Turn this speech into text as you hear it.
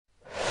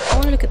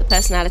look at the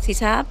personality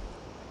tab.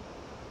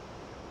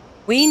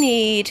 We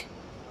need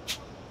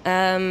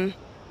more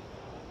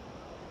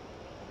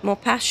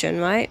passion,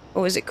 right?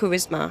 Or is it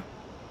charisma?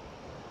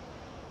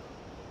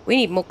 We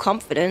need more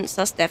confidence.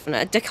 That's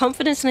definite.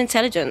 Confidence and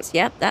intelligence.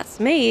 Yep, that's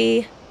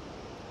me.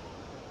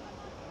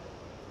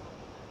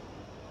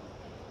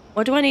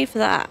 What do I need for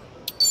that?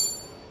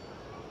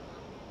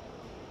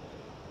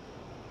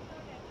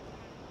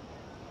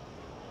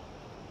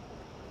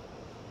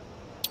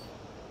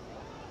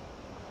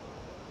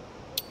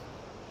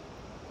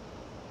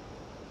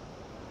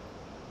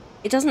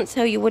 It doesn't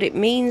tell you what it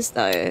means,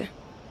 though.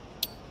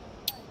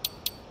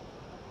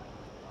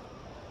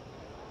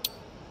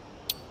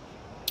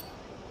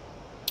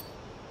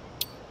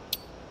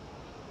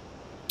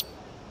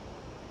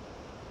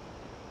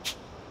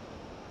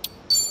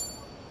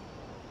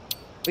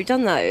 We've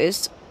done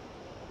those.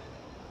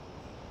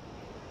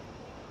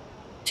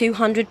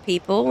 200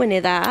 people, we're near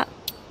that.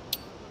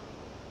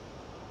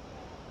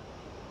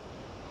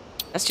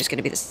 That's just going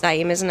to be the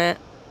same, isn't it?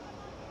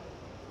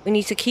 We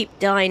need to keep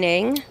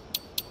dining.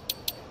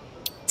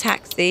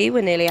 Taxi,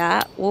 we're nearly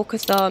at.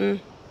 Walkathon.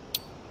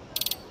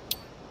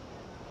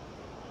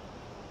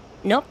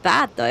 Not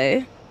bad,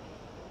 though.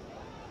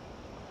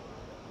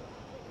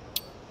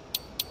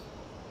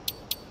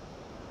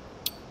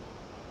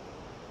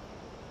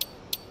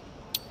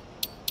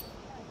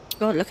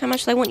 God, look how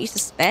much they want you to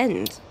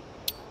spend.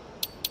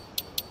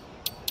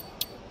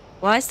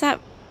 Why is that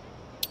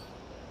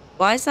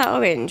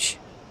orange?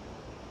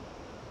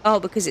 Oh,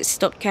 because it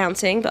stopped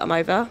counting, but I'm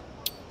over.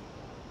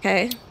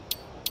 Okay.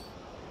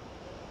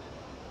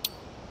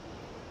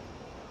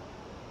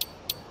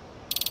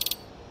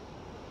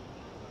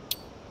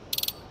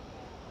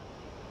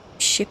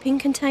 Shipping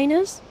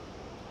containers?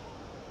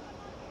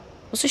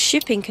 What's a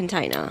shipping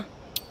container?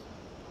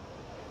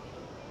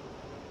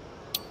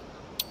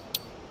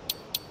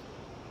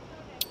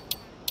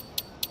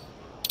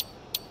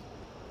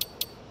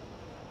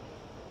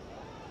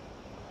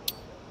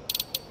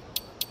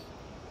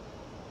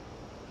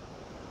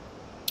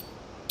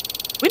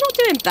 We're not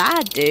doing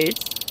bad,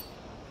 dudes.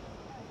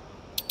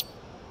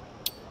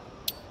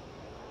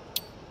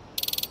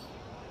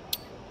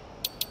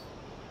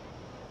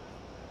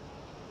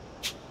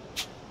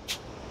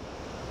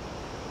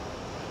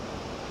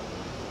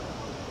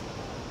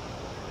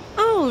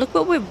 Oh, look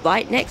what we're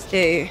right next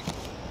to.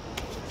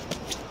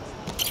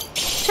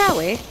 Shall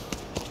we?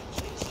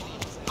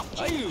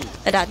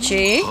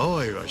 Adachi. ハ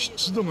ワイは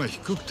湿度が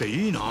低くて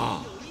いい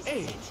な。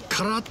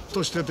カラッ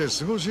としてて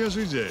過ごしや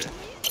すいぜ。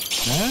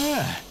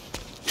ああ、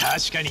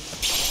確かに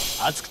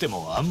暑くて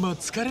もあんま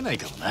疲れない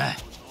かもな。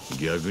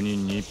逆に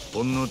日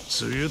本の梅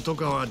雨と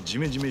かはジ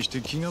メジメして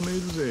気がめい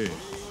るぜ。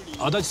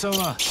足立さん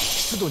は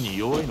湿度に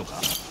弱いの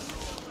か。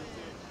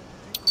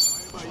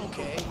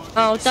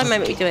Oh, don't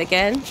make me do it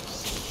again.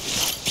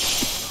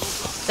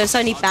 There's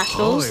only ハワ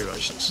battles. イは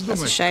湿度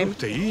That's が a 低 shame. く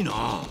ていい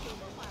な。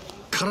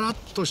カラ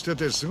ッとして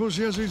て過ご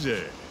しやすい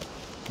ぜ。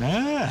あ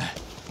あ、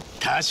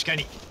確か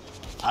に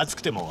暑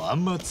くてもあ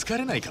んま疲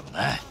れないかも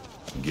な。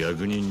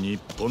逆に日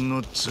本の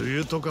梅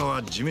雨とか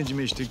はジメジ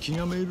メして気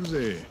がめいる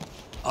ぜ。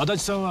足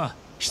立さんは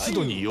湿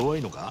度に弱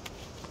いのか。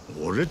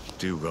俺っ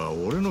ていうか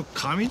俺の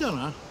髪だ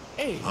な。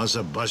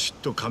朝バシッ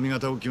と髪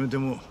型を決めて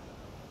も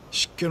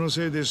湿気の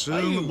せいです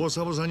ぐボ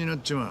サボサになっ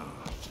ちまう。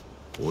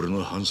俺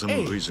のハンサム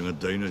フェイスが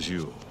台無し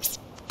よ。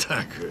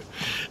たく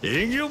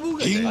営業妨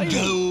害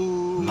だよ。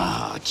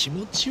まあ気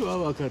持ちは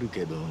わかる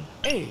けど。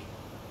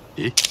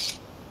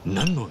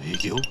何の営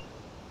業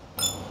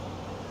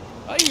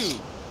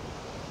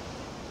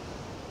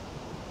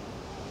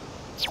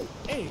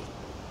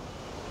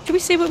Should we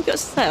see what we've got to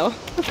sell?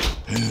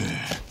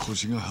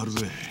 腰が張る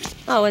ぜ。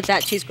 Oh,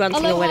 Adachi's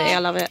grunting already. I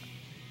love it.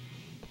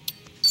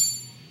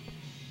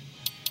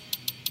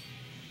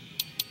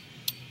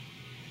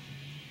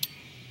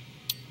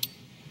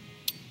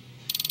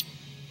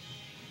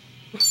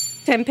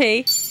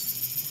 $10p.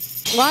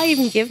 Why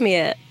even give me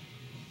it?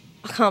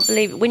 I can't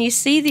believe it. When you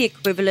see the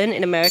equivalent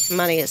in American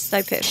money, it's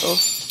so pitiful.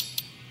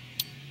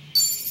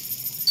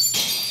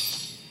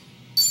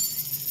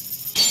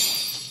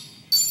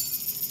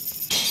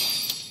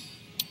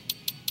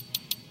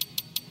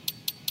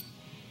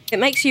 It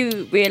makes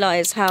you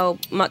realise how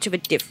much of a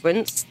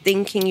difference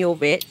thinking you're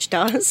rich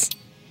does.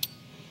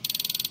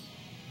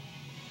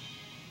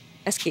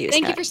 That's cute as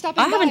Thank you heck. for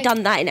stopping I haven't by.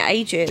 done that in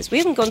ages. We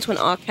haven't gone to an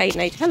arcade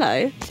in age.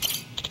 Hello.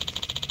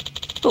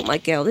 Bought my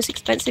girl this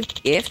expensive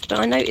gift, but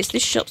I noticed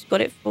this shop's got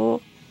it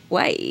for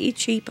way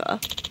cheaper.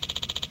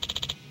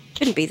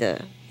 Couldn't be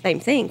the same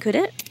thing, could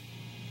it?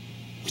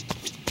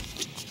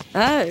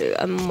 Oh,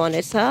 a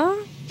monitor.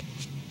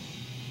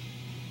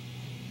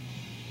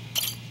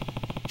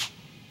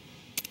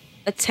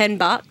 A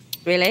 $10,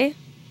 really?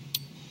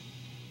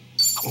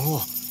 お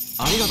お、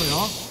ありがとう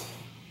よ。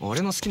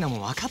俺の好きなも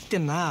ん分かって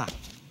んな。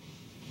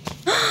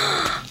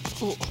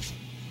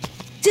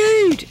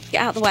Dude!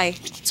 Get out of the way.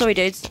 Sorry,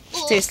 dudes.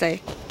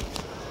 Seriously.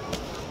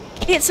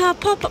 It's our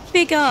pop-up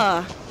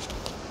figure!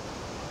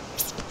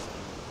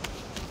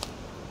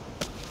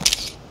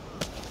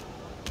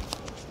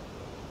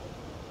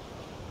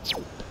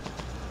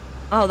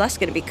 Oh, that's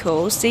going to be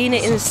cool. Seeing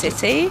it in the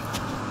city.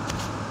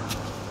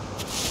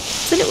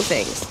 The little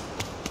things.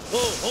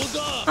 Oh, hold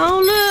on. Oh,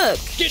 look.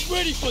 Get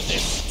ready for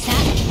this.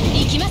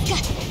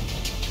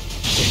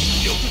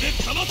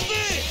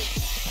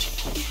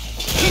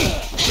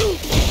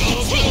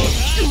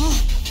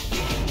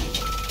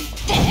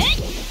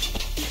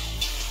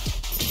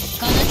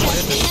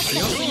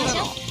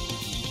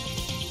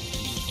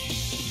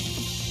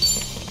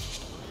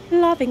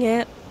 Loving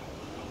it.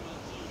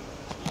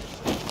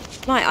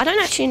 Right, I don't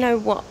actually know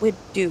what we're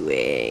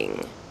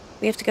doing.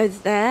 We have to go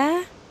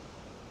there.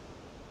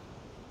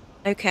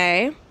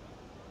 Okay.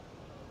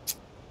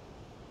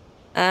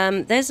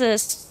 There's a...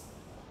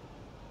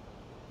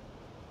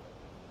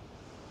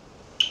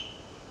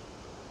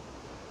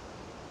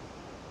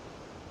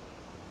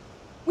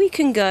 We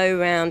can go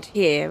around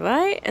here,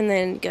 right? And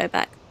then go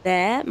back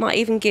there. Might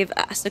even give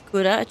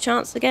Asakura a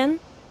chance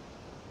again.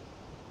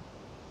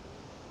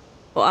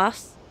 For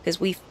us. Because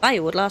we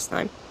failed last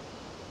time.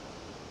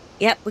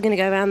 Yep, we're going to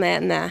go around there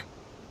and there.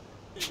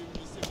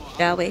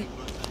 Shall we?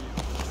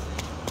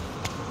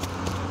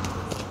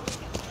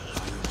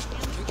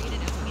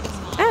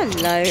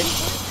 Hello.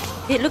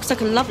 It looks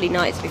like a lovely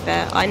night, to be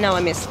fair. I know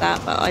I missed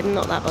that, but I'm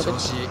not that bothered.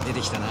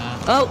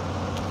 Oh!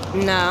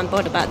 No, I'm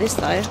bothered about this,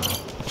 though.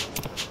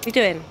 What are you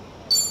doing?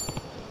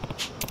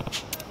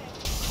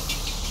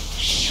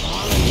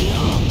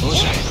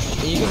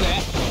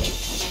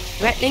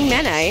 Threatening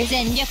melee.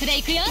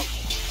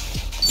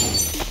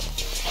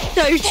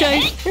 Dojo.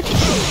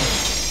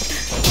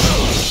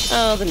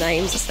 Oh, the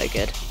names are so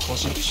good.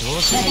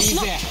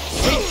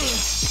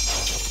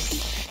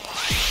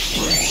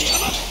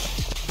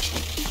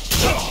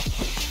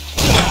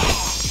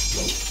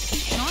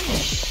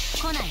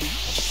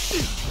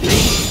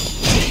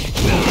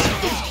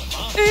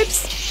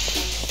 Oops.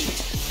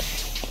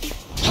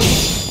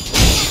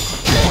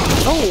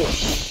 Oh.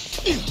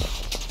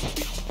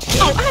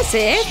 Oh, that's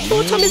it.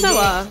 Poor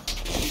Tomizawa.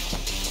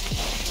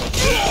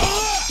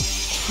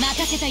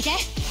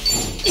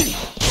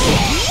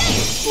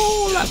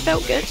 Oh, that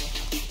felt good.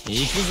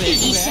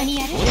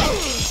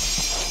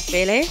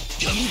 Really?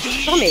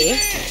 Tommy?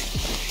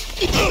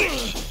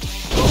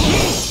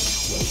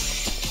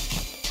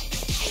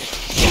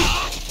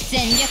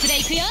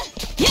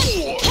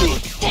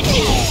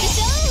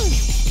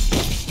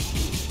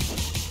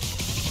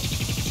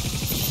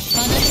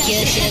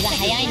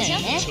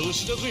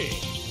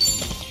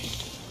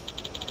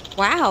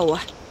 Wow.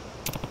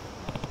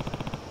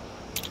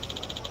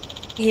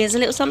 Here's a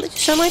little something to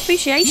show my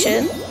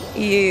appreciation.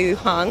 You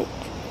hunk.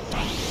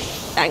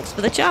 Thanks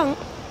for the chunk.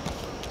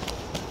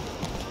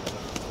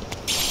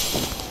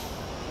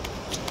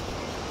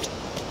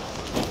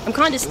 I'm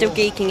kind of still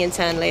geeking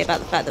internally about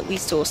the fact that we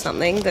saw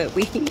something that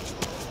we...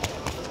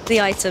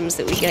 the items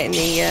that we get in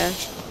the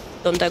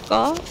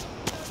Dondoka.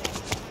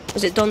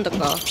 Was it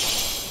Dondoka?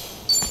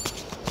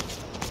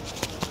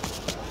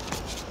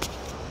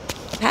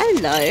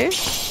 Hello.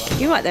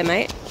 You right there,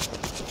 mate?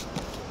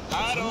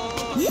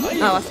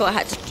 Oh, I thought I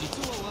had to...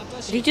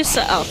 Did he just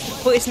say... Oh, I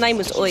thought his name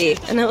was Oi.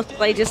 And I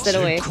thought he just said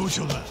Oi.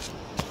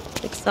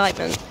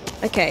 Excitement.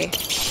 Okay.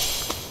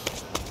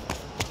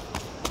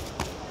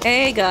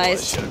 Hey,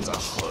 guys.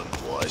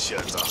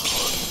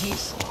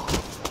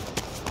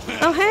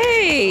 Oh,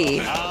 hey!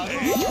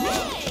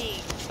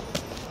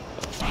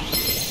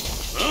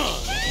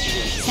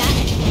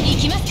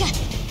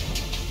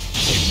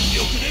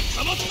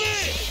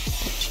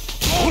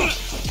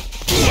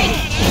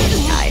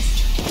 Nice.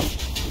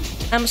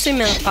 I'm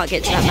assuming I can't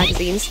get to that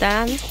magazine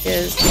stand,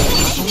 because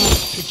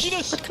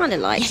I'd kind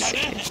of like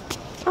to.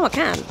 Oh, I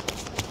can.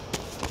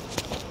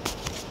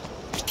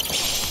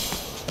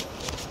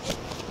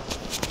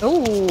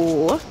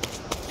 Ooh.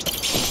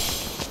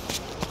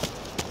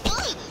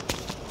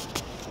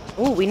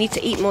 Ooh, we need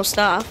to eat more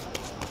stuff.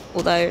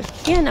 Although,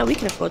 yeah, no, we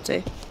can afford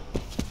to.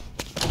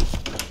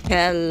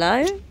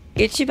 Hello?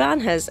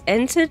 Ichiban has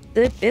entered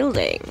the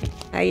building.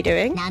 How you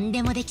doing?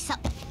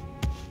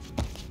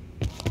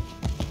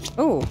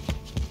 Oh.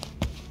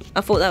 I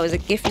thought that was a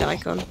gift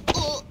icon.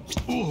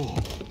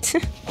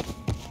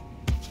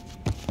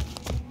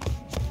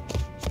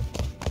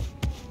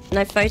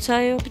 No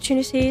photo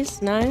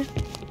opportunities? No?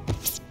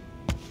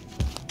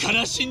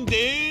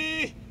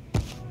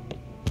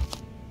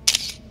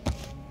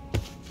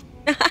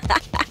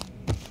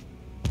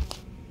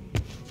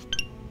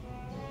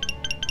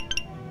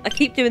 I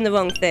keep doing the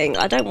wrong thing.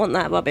 I don't want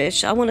that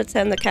rubbish. I want to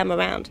turn the camera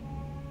around.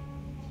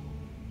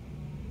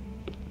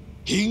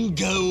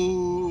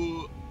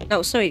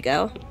 Oh, sorry,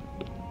 girl.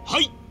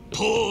 I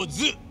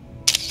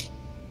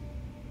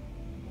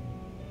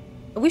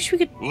wish we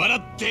could...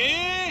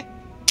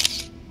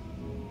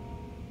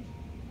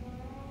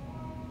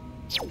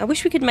 I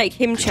wish we could make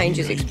him change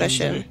his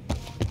expression.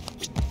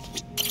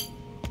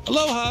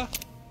 Aloha.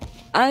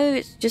 Oh,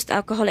 it's just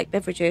alcoholic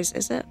beverages,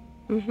 is it?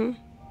 Mm-hmm.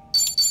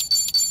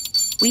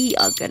 We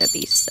are gonna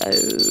be so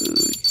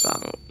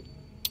drunk.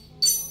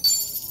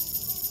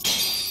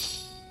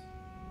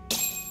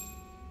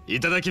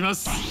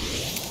 Itadakimasu.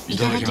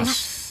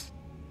 Itadakimasu.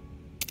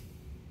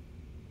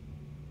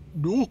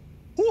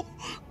 お、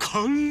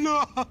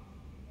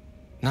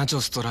ナチョ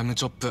スとラム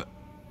チョップ、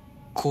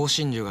香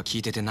辛料が効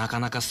いててな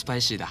かなかスパ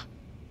イシーだ。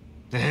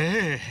だ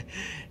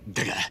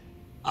が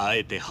あ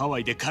えてハワ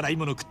イで辛い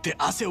もの食って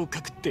汗を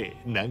かくって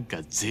なん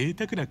か贅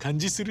沢な感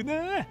じするな。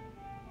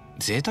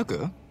贅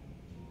沢？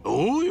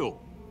おうよ。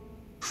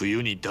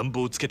冬に暖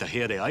房つけた部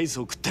屋でアイス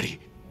を食ったり、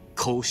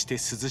こうして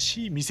涼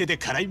しい店で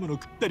辛いもの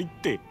食ったりっ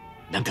て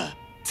なんか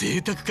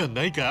贅沢感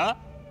ないか？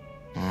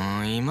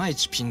いまい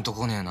ちピンと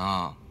こねえ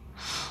な。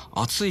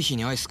暑い日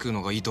にアイス食う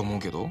のがいいと思う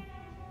けど。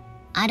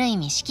ある意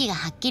味四季が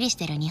はっきりし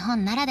てる日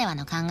本ならでは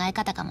の考え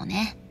方かも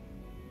ね。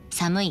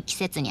寒い季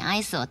節にア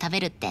イスを食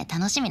べるって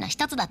楽しみの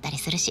一つだったり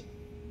するし。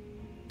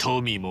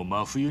トミーも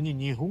真冬に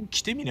日本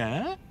来てみ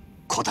な。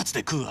こたつ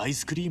で食うアイ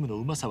スクリームの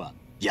うまさは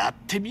やっ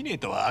てみねえ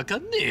とわか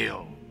んねえ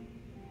よ。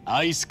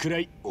アイスくら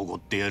いおごっ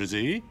てやる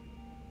ぜ。いい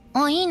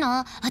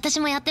の？私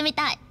もやってみ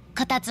たい。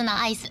こたつの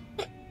アイス。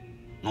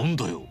なん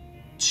だよ、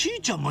ち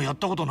ーちゃんもやっ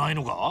たことない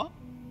のか？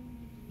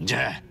じ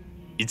ゃあ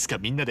いつか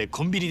みんなで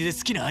コンビニで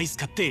好きなアイス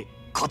買って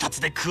こた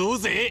つで食おう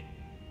ぜ。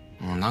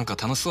なんか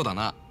楽しそうだ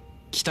な。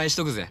期待し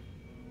とくぜ。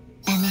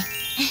だね。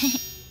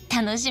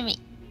楽しみ。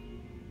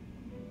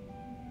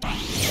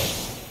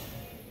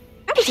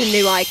That was a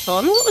new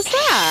icon. What was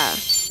that?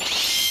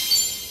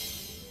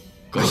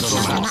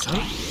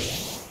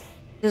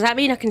 Does that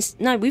mean I can?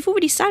 No, we've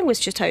already sang with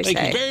Chitose.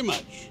 Thank you very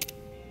much.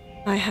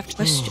 I have a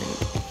question.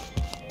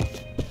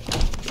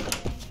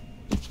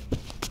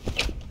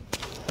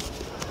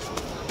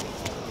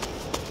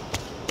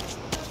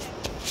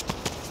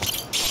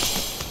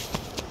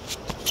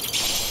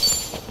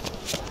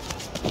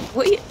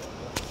 What are you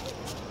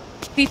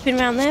creeping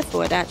around there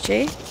for,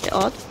 Adachi? A bit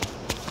odd.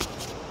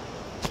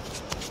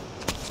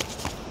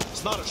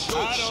 It's not a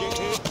show,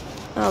 shithead.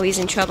 Oh, he's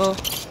in trouble.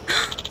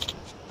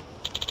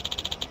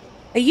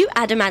 Are you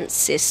Adamant's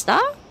sister?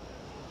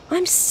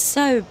 I'm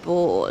so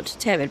bored.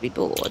 Terribly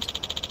bored.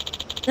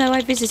 Though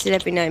I visited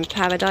every known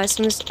paradise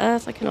on this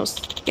earth, I cannot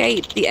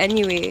escape the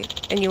ennui.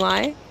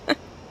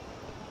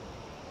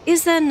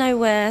 Is there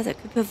nowhere that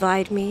could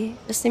provide me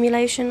the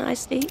stimulation I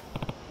seek?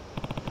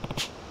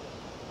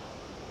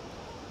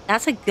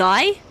 That's a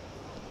guy?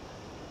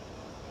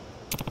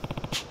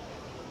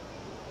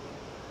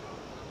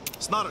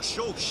 It's not a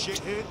show,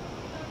 shithead.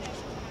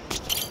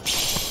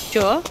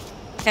 Sure.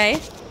 Okay.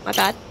 My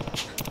bad.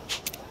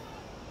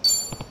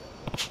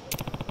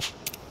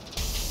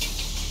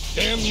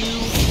 Damn you.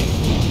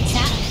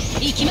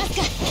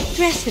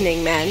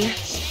 Threatening men.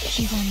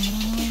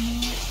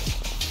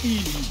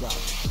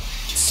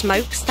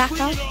 Smoke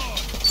stacker?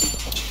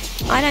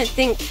 I don't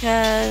think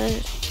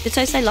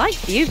Chitose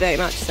likes you very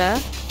much, sir.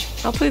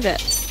 I'll prove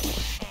it.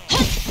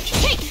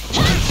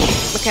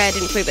 Okay, I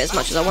didn't prove it as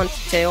much as I wanted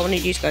to. I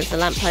wanted you to go into the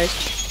lamppost.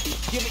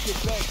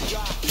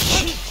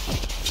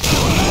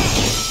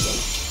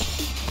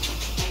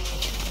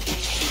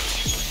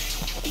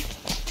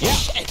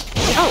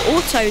 Oh,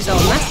 auto's on,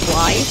 that's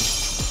why.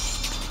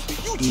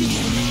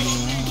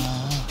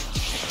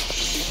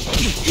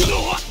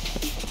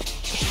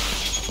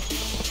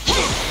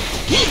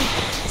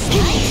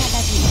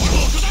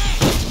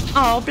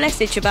 Oh, bless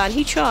Ichiban,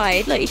 he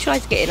tried. Look, he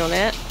tried to get in on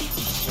it.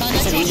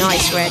 That's a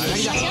nice red.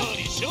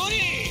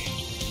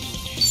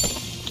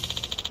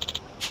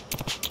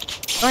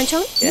 Nine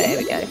chunk? Yeah, there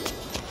we go.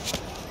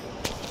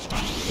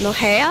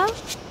 Nohea?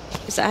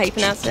 Is that how you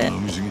pronounce it?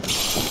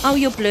 Oh,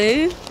 you're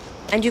blue.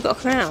 And you've got a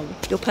crown.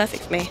 You're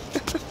perfect for me.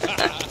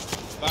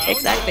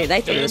 Exactly,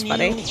 they thought it was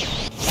funny.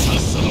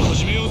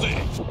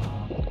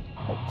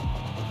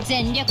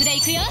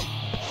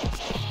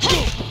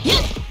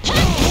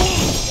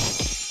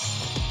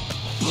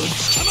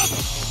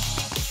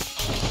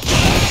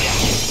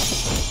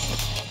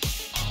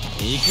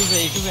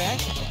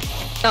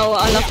 Oh,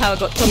 I love how I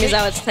got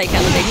Tomizawa to take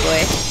out the big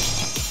boy.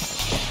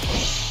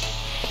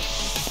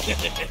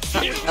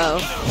 Oh.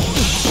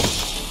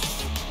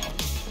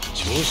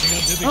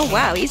 Oh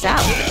wow, he's out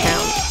of the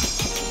count.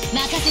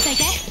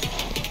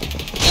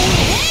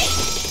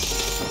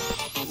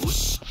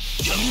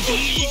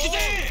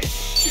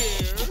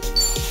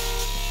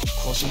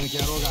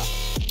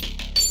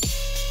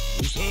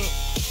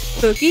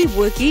 Boogie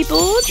woogie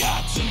board?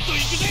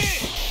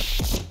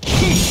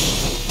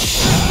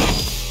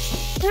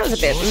 That was a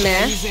bit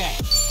meh.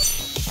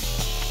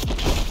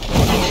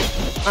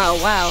 Oh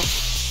wow.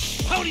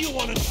 How do you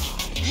want to die?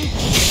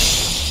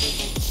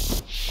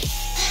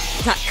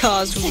 That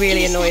car's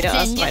really annoyed at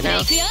us right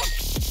now.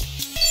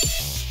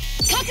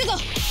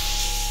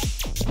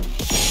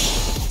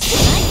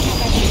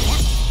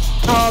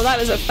 Oh, that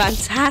was a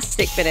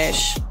fantastic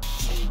finish.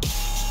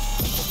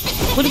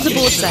 What does the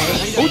board say?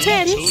 All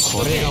tens?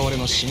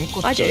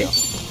 I do.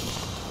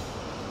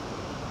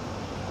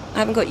 I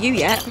haven't got you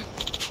yet.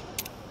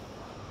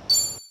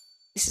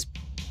 This is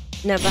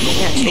never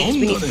happening actually, because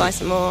we need to buy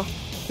some more.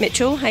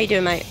 Mitchell, how you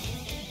doing, mate?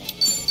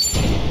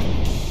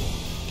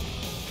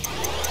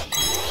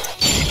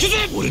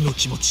 俺の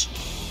気持ち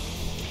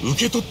受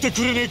け取って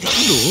くれねえか。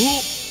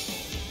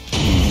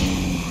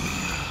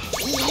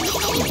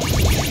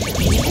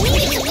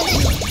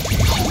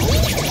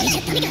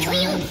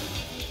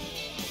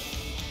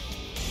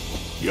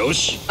よ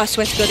し I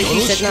swear to God, if よ you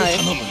ろし said く no.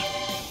 頼む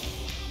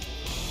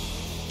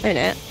Wait a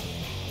minute.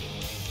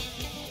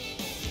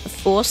 A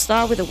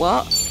 4-star with a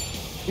what?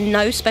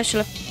 No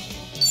special.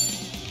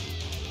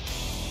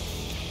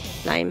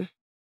 Lame.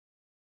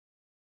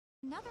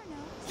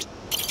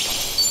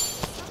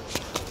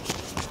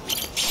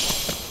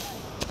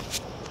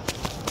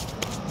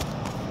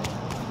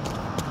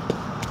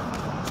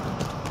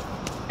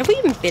 Have we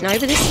even been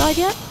over this side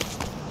yet?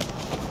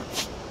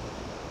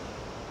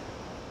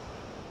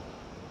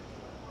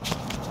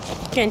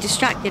 Getting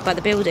distracted by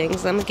the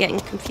buildings. I'm getting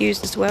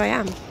confused as to where I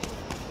am.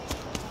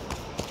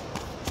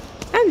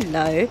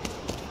 Hello.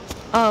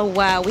 Oh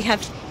wow, we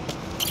have.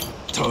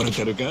 取れ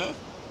てるか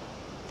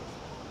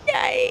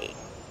Yay!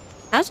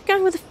 How's it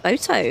going with the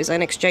photos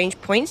and exchange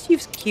points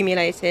you've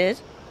accumulated?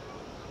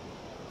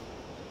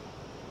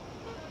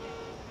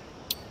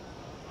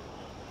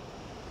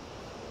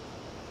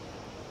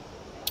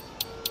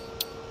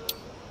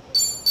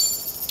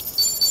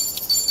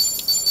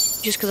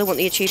 Just because I want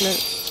the achievement.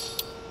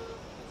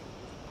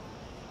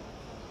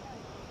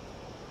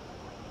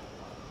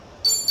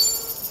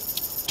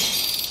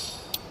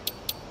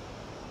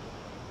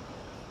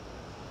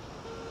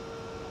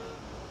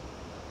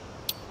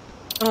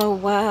 Oh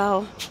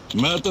wow.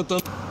 またと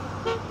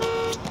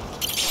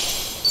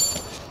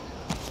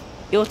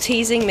You're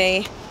teasing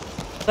me,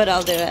 but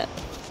I'll do it.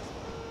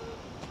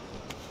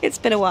 It's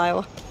been a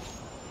while.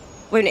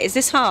 Wait a minute, is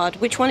this hard?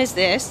 Which one is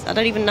this? I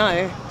don't even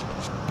know.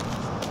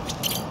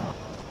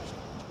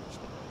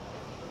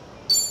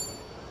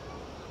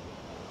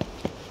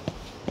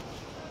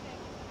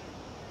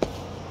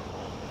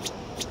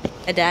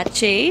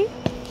 Adachi.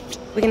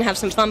 We're gonna have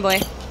some fun, boy.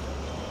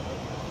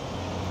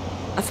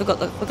 I forgot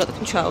the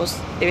controls.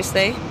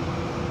 Seriously.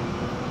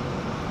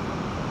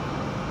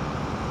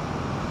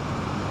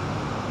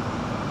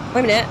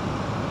 Wait a minute.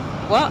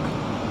 What?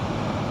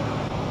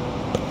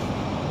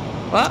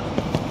 What?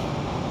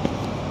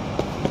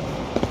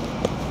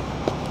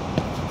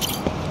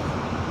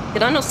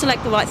 Did I not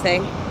select the right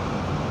thing?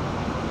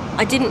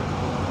 I didn't.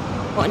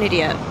 What an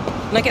idiot.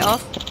 Can I get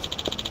off?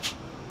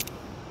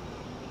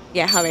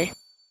 Yeah, hurry.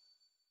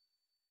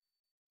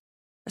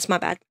 That's my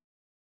bad.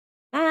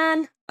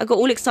 Man, I got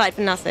all excited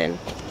for nothing.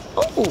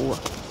 Oh.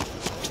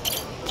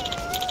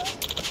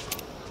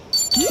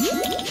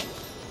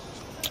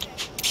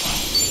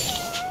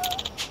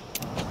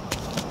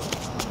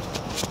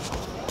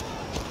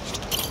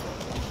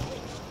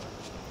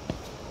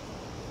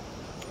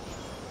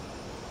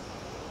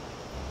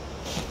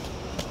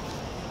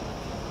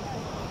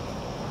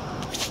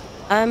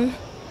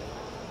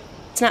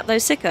 Snap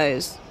those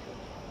sickos.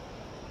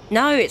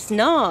 No, it's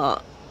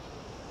not.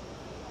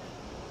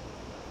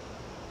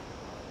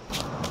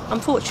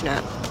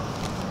 Unfortunate.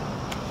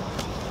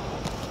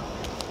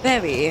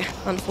 Very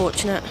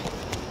unfortunate.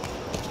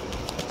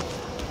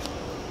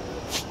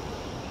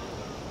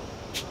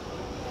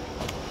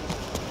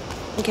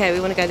 Okay, we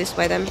want to go this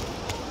way then.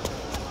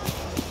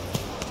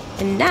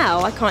 And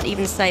now I can't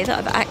even say that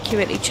I've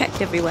accurately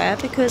checked everywhere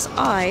because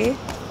I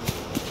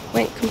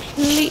went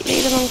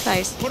completely the wrong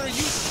place. What are you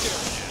staring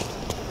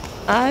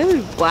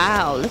Oh,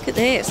 wow, look at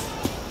this.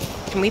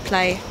 Can we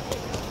play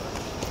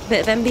a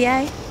bit of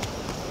NBA?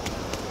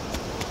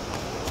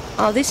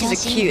 Oh, this is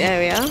a cute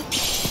area.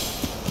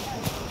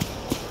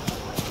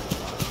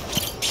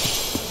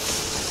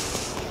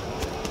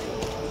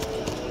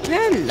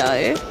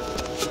 Hello.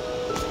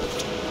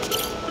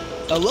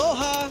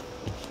 Aloha!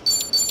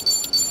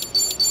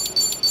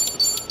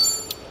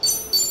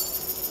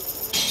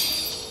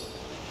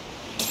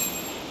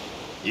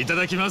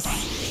 Itadakimasu.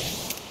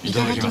 い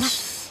ただきま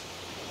す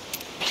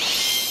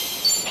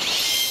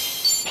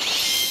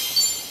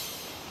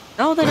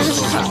Oh, there is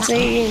a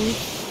cutscene.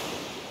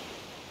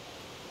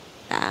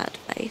 Bad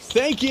face.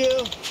 Thank you!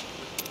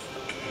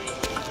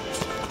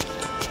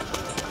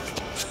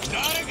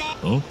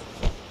 ん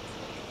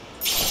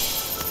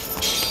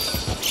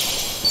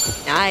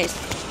Nice.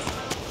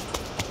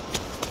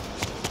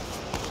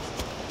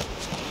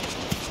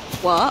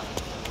 What?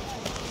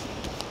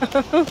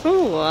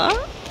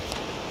 What?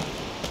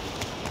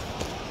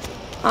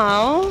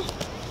 Oh.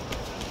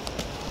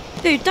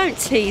 Dude, don't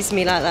tease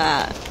me like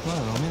that. まだ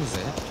飲めるぜ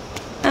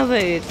How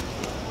rude.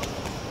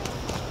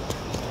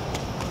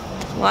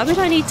 Why would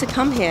I need to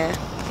come here?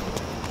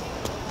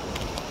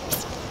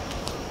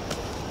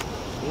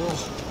 お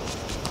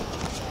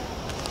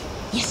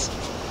よし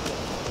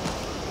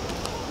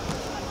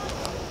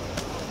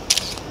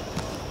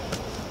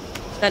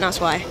Don't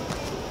ask why.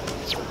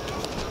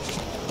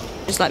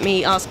 Just like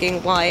me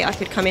asking why I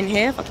could come in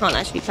here if I can't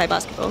actually play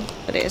basketball.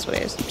 But it is what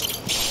it is.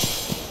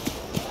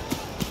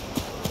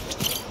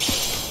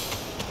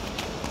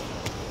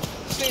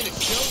 Saying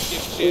it's show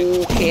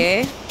dipshit.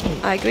 Okay,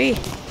 I agree.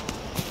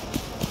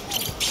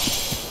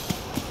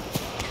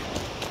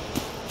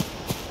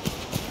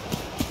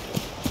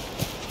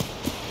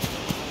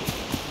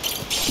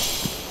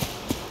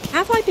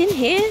 Have I been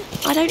here?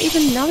 I don't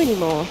even know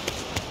anymore.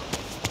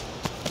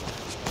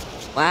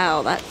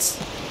 Wow, that's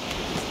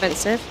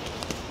expensive.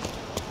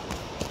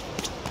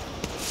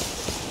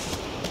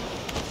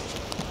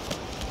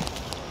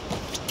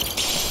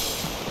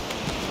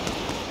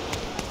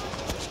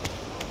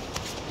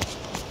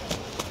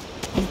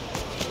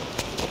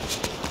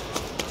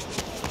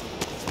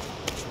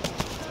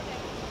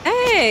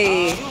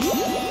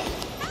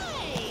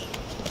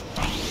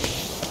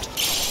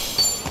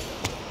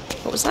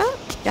 What was that?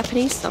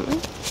 Japanese something?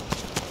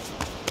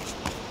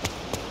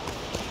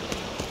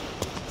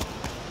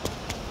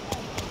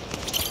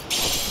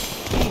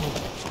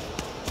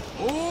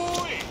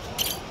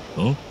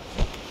 Huh?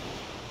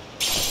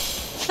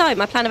 So,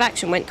 my plan of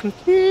action went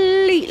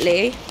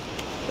completely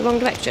the wrong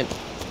direction.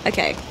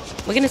 Okay,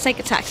 we're gonna take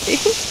a taxi.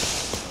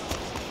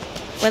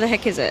 Where the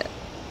heck is it?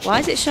 Why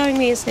is it showing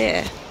me it's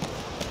here?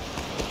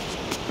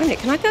 Wait,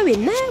 can I go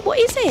in there? What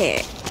is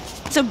it?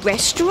 It's a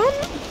restaurant?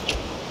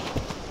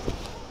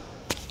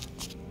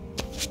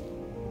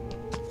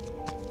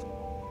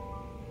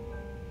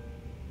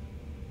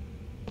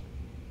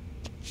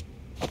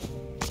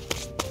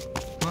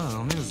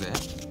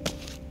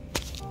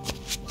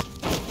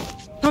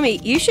 Tommy,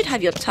 you should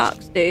have your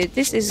tux, dude.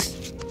 This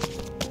is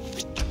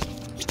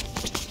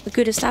a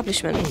good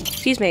establishment.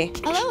 Excuse me.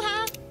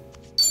 Aloha!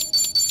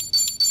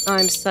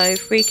 I'm so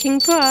freaking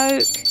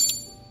broke.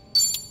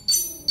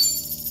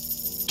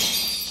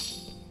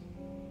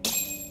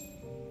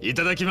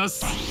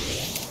 Itadakimasu.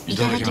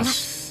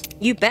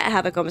 You better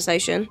have a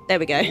conversation. There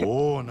we go.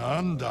 おお、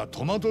なんだ、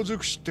トマト尽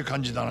くしって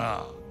感じだ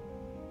な。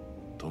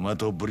トマ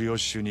トブリオッ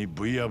シュに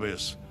ブイヤベー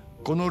ス。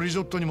このリ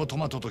ゾットにもト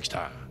マトとき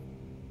た。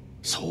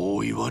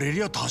そう言われ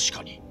りゃ確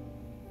かに。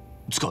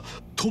つか、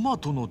トマ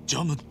トのジ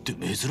ャムって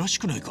珍し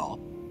くないか？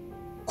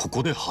こ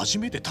こで初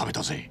めて食べ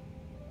たぜ。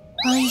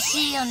美味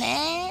しいよ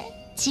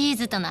ね。チー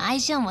ズとの相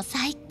性も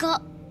最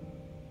高。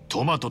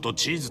トマトと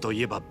チーズと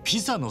いえばピ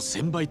ザの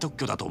1000倍特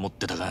許だと思っ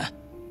てたが、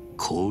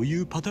こう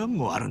いうパターン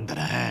もあるんだ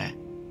な。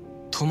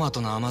トマ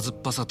トの甘酸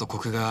っぱさとコ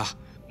クが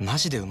マ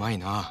ジでうまい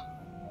な。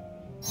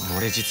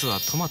俺実は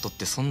トマトっ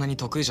てそんなに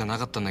得意じゃな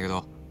かったんだけ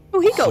ど、 Oh,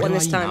 he got これ one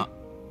はい this い time. な。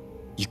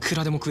いく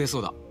らでも食えそ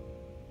うだ。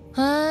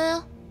へ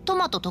え、ト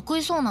マト得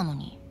意そうなの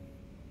に。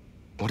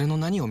俺の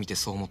何を見て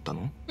そう思った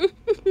の？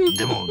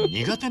でも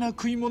苦手な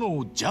食い物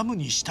をジャム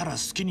にしたら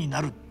好きにな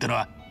るっての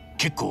は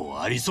結構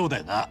ありそうだ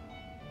よな。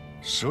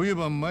そういえ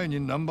ば前に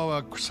ナンバ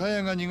は草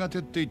屋が苦手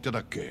って言ってた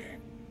っけ。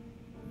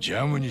ジ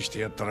ャムにして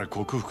やったら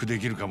克服で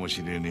きるかも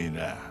しれねえ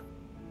な。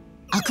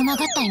悪魔合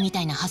体みた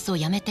いな発想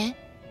やめて。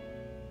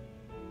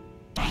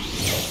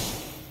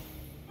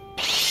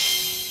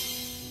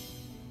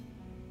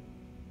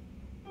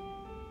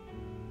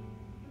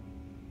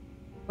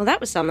Well, that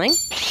was something.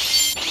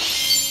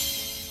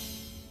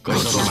 ごち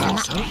そう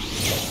さま。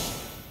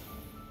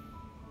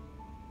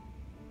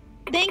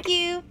 Thank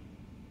you.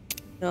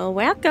 You're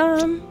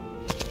welcome.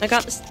 I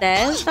got the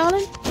stairs,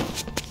 darling.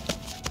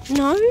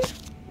 No?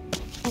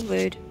 How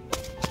rude.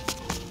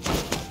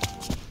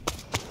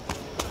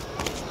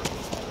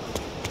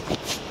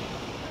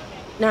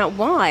 Now,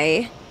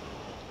 why?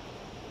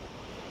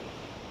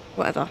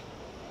 Whatever.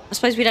 I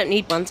suppose we don't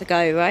need one to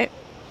go, right?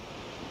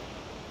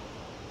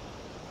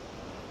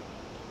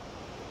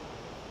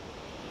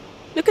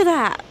 Look at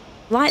that.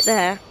 Right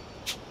there.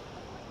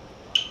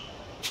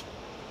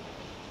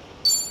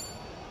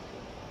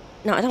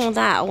 No, I don't want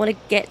that. I want to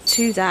get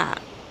to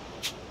that.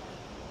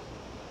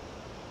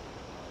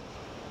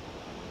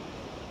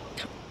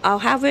 Oh,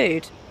 how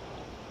rude.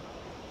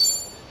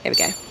 Here we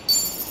go.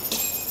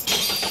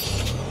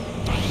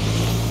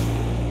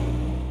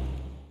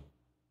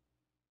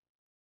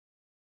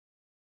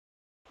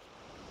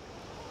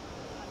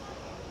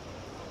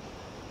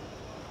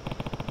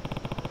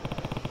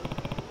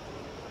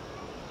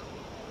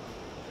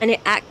 And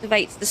it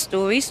activates the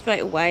story straight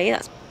away.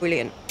 That's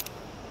brilliant.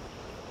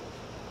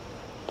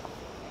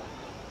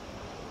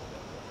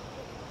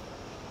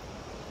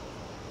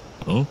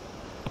 Huh?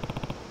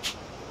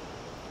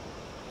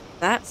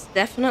 That's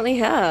definitely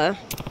her.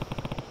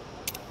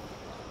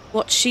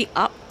 What's she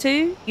up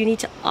to? You need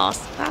to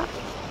ask that.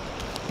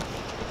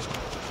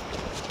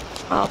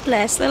 Oh,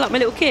 bless. They're like my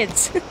little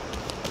kids.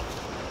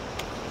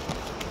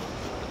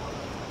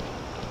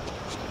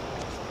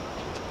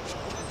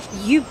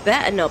 You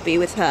better not be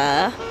with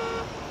her.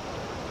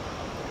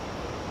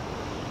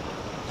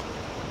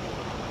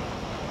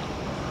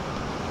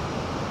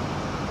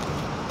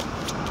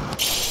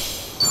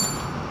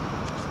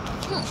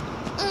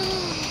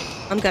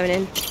 I'm going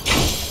in.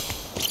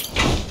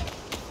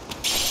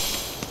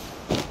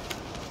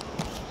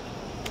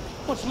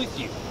 What's with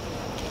you?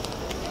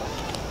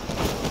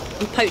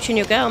 I'm poaching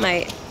your girl,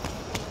 mate.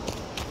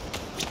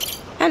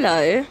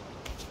 Hello.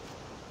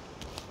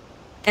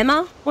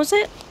 Emma, was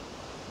it?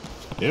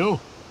 Yo.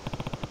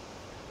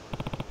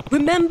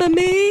 Remember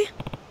me?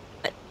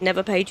 I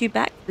never paid you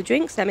back for the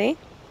drinks, Emmy.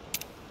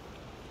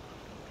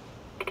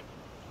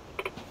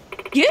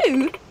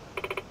 You?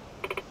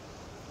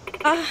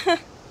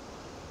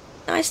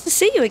 Nice to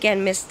see you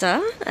again,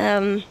 mister.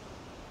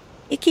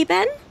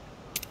 Ichiban?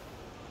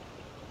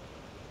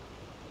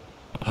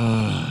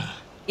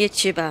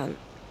 Ichiban.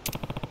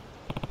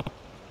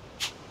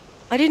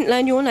 I didn't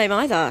learn your name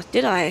either,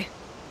 did I?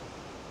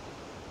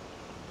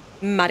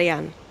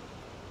 Marianne.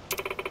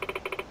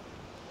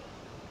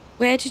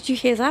 Where did you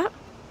hear that?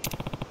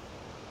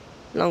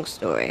 Long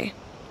story.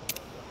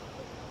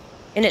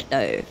 In it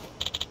though.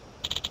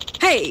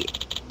 Hey!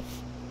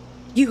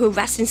 You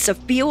harassing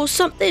Sophia or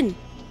something?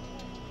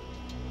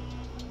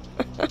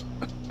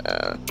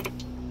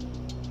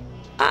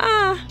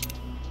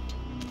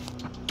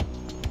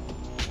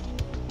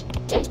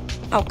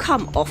 Oh,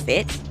 come off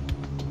it.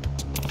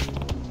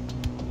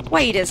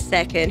 Wait a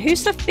second.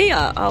 Who's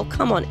Sophia? Oh,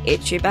 come on,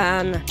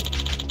 Ichiban.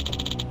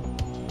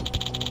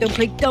 Don't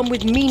play dumb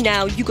with me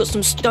now. You got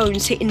some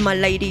stones hitting my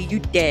lady. You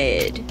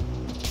dead.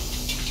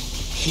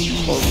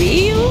 For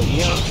real?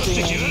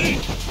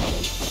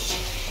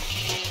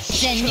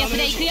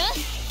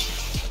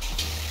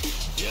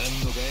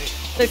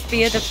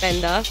 Sophia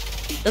Defender.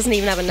 Doesn't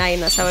even have a name.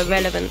 That's how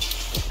irrelevant.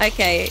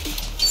 Okay.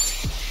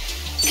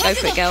 Go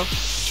for it, girl.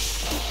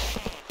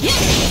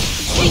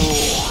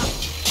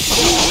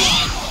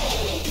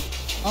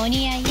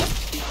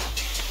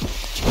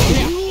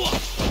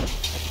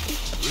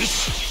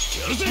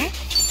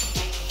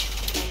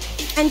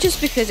 And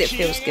just because it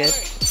feels good,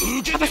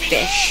 have a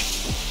fish.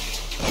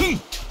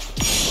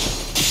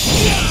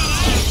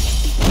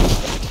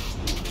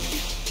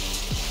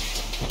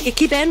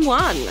 Ichiban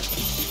won.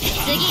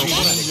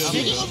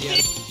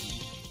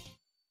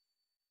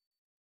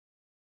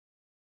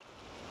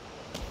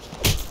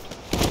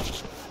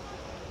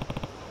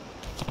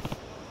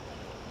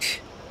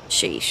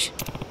 Sheesh.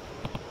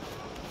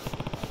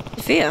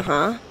 Sophia,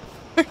 huh?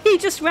 He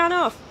just ran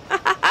off.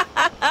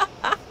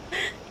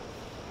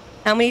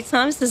 How many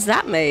times does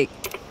that make?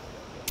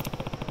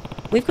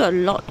 We've got a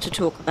lot to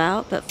talk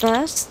about, but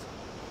first...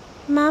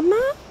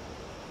 Mama?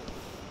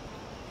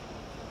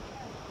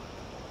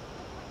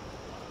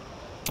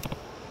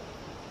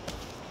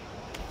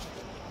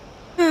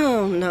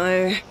 Oh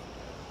no.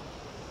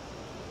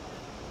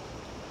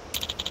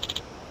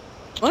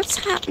 What's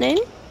happening?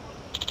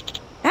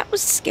 That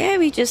was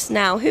scary just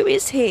now. Who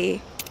is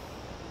he?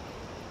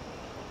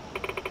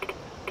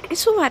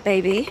 It's alright,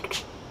 baby.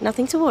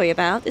 Nothing to worry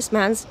about. This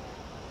man's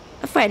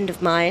a friend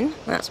of mine.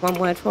 That's one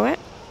word for it.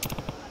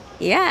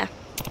 Yeah.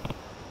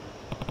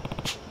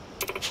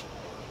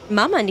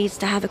 Mama needs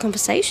to have a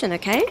conversation,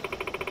 okay?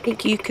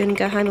 Think you can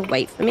go home and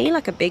wait for me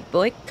like a big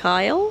boy,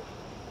 Kyle?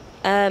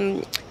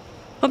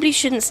 Probably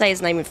shouldn't say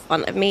his name in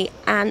front of me.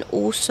 And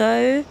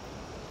also,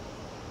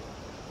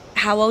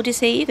 how old is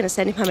he? You're gonna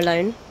send him home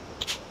alone?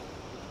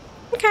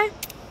 Okay.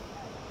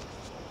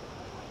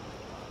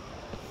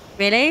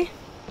 Really?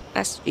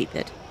 That's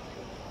stupid.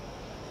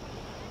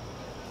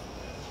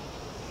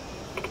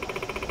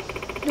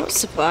 Not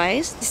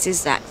surprised. This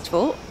is Zach's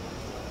fault.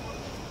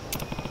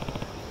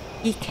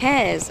 He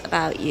cares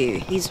about you.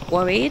 He's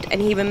worried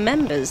and he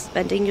remembers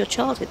spending your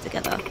childhood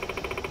together.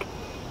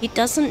 He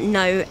doesn't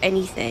know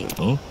anything.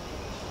 Huh?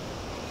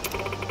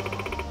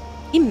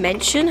 He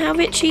mentioned how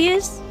rich he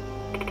is?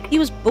 He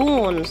was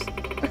born.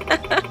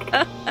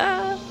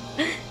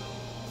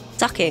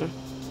 Sucking.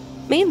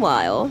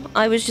 Meanwhile,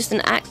 I was just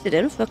an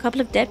accident for a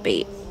couple of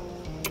deadbeats.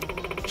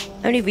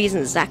 Only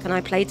reason Zach and I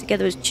played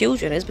together as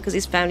children is because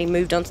his family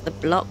moved onto the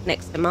block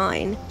next to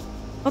mine.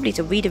 Probably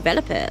to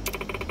redevelop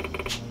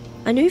it.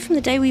 I knew from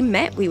the day we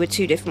met we were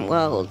two different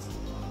worlds.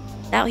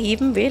 Doubt he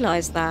even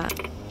realised that.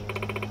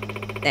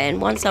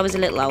 Then, once I was a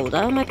little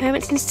older, my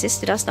parents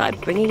insisted I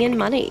started bringing in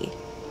money.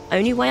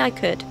 Only way I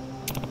could.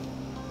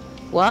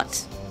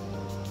 What?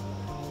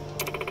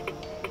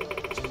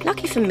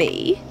 Lucky for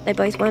me, they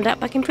both wound up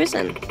back in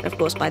prison. Of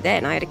course, by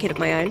then I had a kid of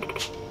my own.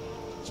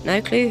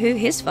 No clue who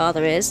his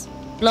father is.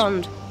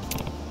 Blonde.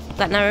 Does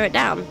that narrow it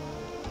down?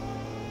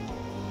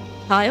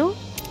 Kyle?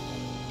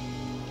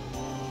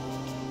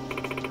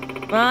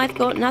 Well, I've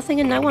got nothing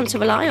and no one to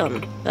rely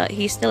on, but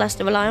he still has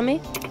to rely on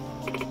me.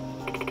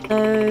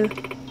 So,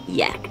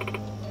 yeah.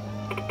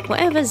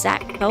 Whatever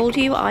Zach told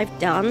you I've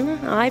done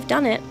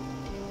it.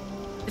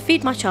 To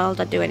feed my child,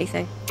 I'd do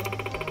anything.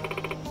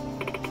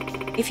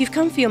 If you've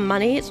come for your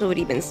money, it's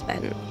already been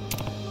spent.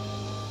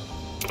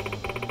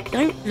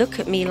 Don't look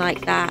at me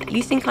like that.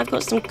 You think I've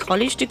got some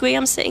college degree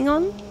I'm sitting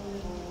on?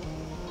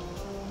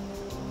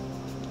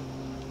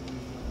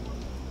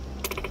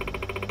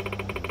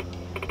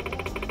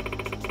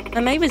 I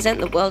may resent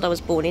the world I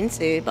was born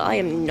into, but I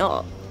am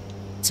not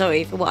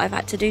sorry for what I've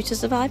had to do to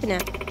survive in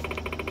it.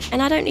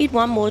 And I don't need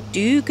one more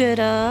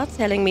do-gooder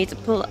telling me to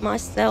pull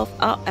myself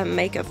up and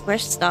make a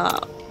fresh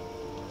start.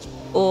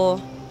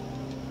 Or...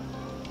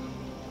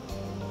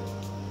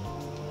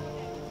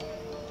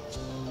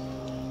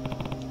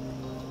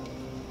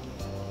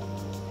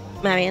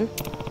 Marion?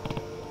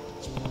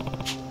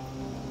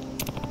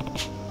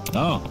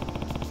 No.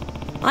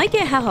 I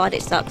get how hard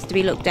it sucks to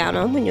be looked down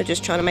on when you're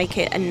just trying to make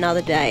it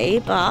another day,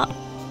 but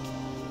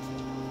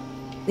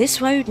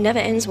this road never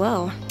ends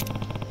well.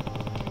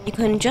 You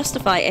can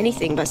justify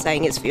anything by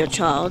saying it's for your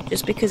child.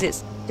 Just because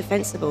it's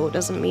defensible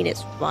doesn't mean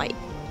it's right.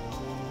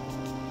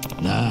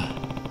 Nah.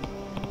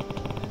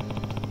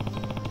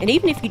 And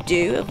even if you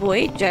do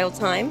avoid jail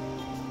time,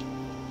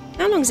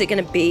 how long is it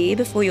going to be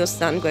before your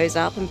son grows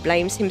up and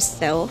blames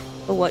himself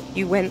for what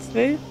you went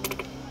through?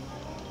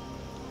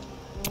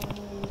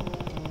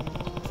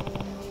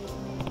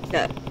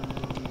 No.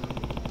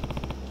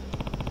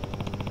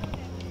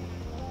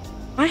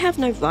 I have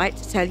no right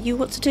to tell you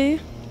what to do.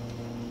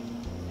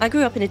 I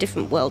grew up in a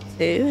different world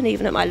too, and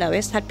even at my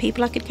lowest had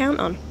people I could count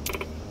on.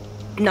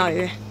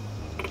 No.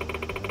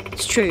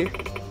 It's true.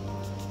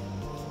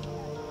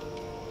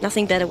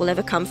 Nothing better will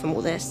ever come from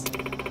all this.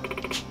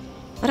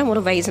 I don't want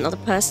to raise another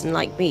person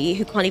like me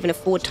who can't even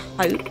afford to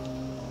hope.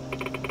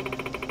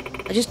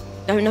 I just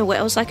don't know what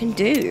else I can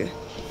do.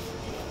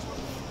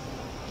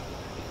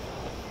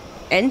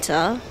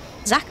 Enter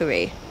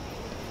Zachary.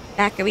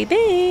 Zachary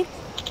Big.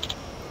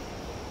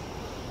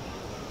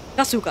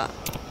 Kasuga.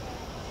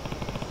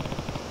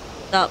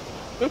 What's up?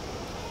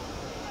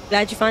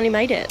 Glad you finally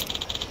made it.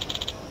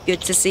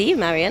 Good to see you,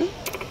 Marion.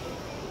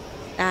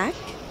 Zach?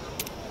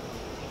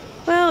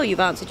 Well, you've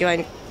answered your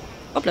own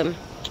problem.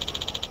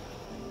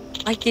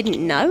 I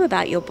didn't know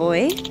about your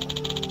boy.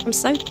 I'm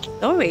so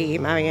sorry,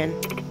 Marion.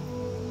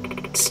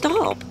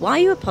 Stop. Why are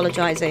you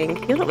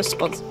apologizing? You're not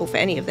responsible for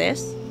any of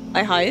this.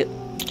 I hope.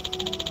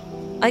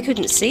 I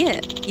couldn't see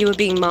it. You were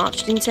being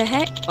marched into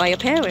heck by your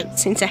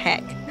parents. Into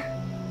heck.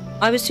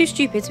 I was too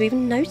stupid to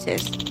even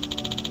notice.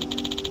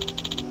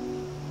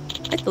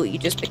 I thought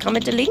you'd just become a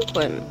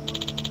delinquent.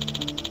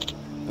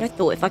 I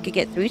thought if I could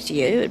get through to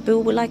you, it'd be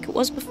all like it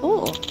was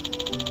before.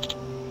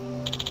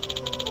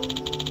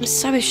 I'm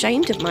so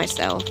ashamed of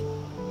myself.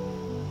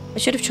 I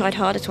should have tried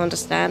harder to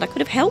understand. I could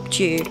have helped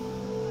you.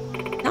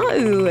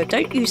 No,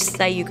 don't you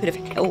say you could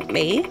have helped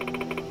me.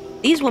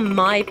 These were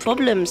my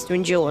problems to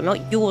endure,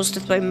 not yours to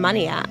throw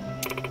money at.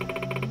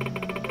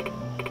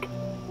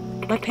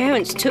 My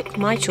parents took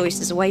my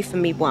choices away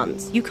from me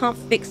once. You can't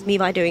fix me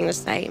by doing the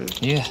same.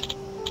 Yeah.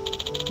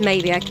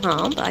 Maybe I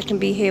can't, but I can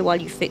be here while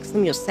you fix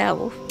them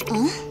yourself.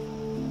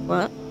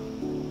 What?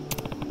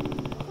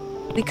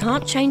 We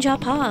can't change our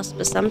past,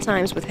 but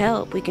sometimes with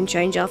help, we can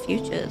change our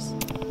futures.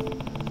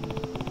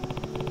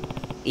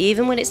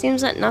 Even when it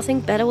seems like nothing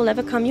better will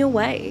ever come your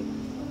way.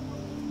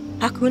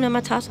 Hakuna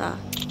Matata.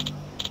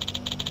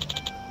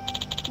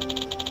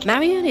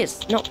 Marion,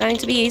 it's not going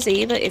to be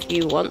easy, but if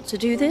you want to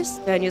do this,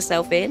 turn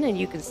yourself in and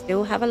you can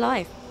still have a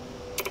life.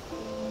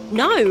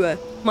 No!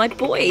 My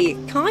boy,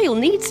 Kyle,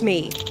 needs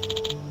me.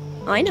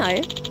 I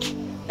know.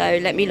 So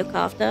let me look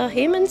after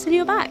him until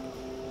you're back.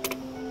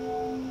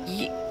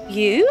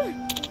 You?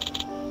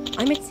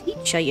 I'm a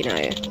teacher, you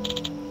know.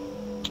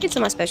 Kids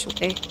are my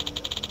specialty.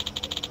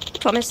 I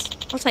promise,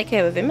 I'll take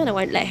care of him and I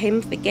won't let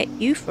him forget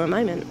you for a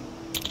moment.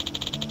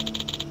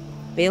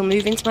 We'll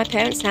move into my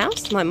parents'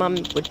 house. My mum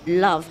would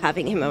love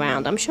having him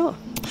around, I'm sure.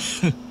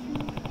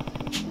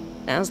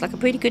 Sounds like a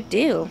pretty good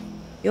deal.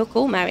 You're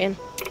cool, Marion.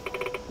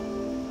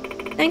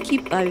 Thank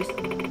you both.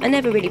 I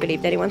never really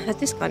believed anyone had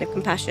this kind of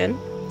compassion.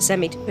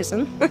 Send me to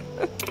prison.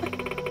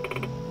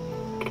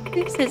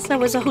 Since I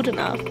was old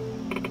enough,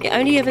 it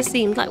only ever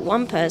seemed like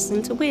one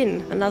person to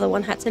win, another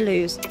one had to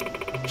lose.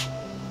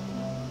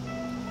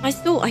 I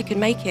thought I could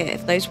make it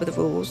if those were the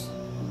rules,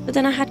 but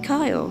then I had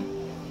Kyle.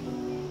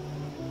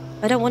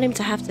 I don't want him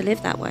to have to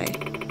live that way.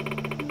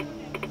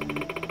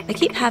 I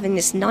keep having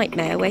this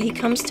nightmare where he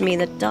comes to me in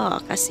the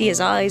dark. I see his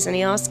eyes and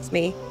he asks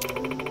me,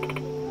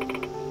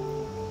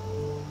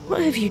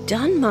 "What have you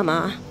done,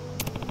 Mama?"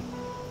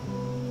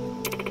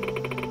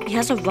 He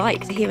has a right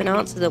to hear an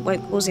answer that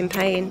won't cause him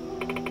pain.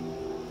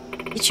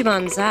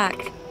 Ichiban,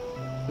 Zach,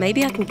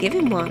 maybe I can give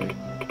him one.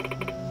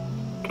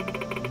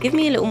 Give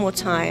me a little more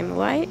time,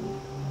 right?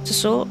 To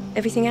sort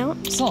everything out?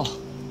 So.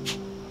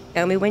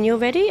 Tell me when you're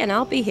ready and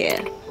I'll be here.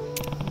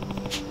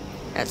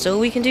 That's all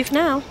we can do for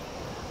now.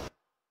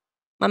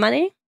 My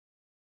money?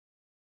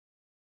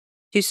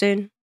 Too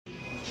soon.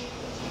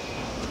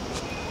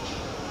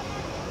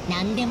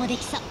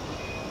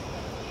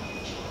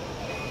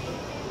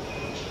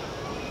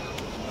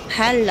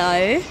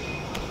 Hello.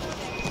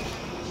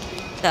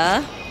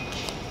 Sir?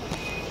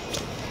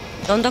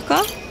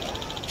 Dondoka?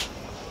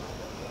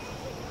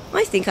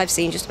 I think I've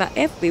seen just about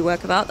every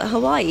work of art that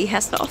Hawaii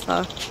has to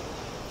offer.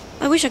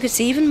 I wish I could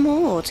see even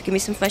more to give me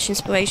some fresh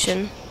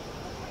inspiration.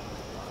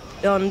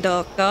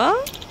 Dondoka?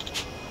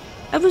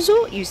 A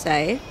resort, you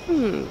say?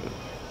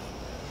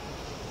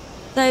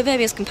 So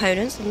various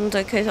components of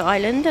Dondoka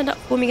Island end up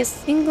forming a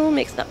single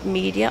mixed-up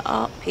media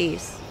art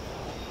piece.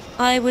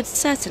 I would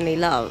certainly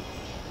love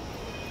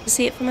to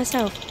see it for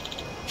myself.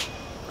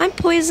 I'm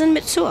Poison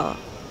Mitsuo.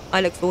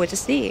 I look forward to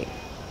seeing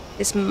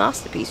this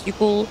masterpiece you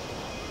call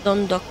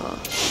Dondoka.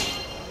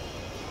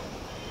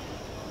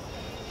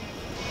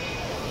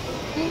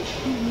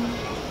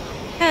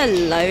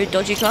 Hello,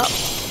 dodgy cop.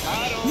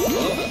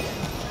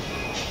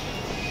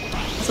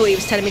 I thought he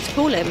was telling me to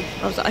call him.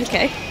 I was like,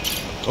 okay.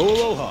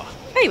 Aloha.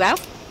 Hey,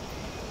 Ralph.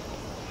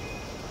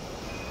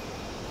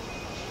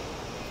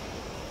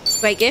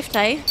 Great gift,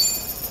 eh?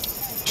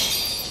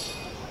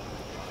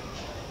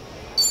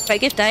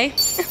 Great gift, eh?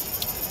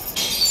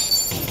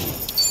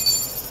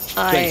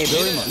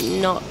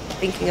 I'm not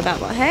thinking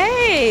about what...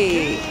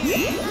 Hey!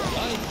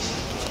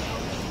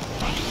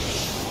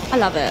 I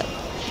love it.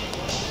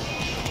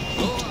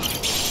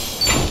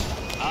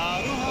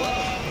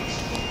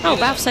 Oh,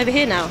 Ralph's over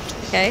here now.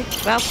 Okay,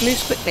 Ralph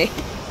moves quickly.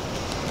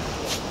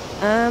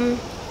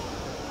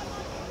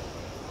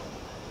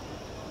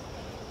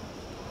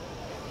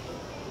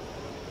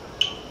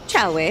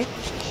 Shall we?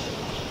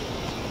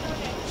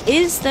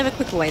 Is there a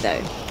quicker way,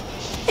 though?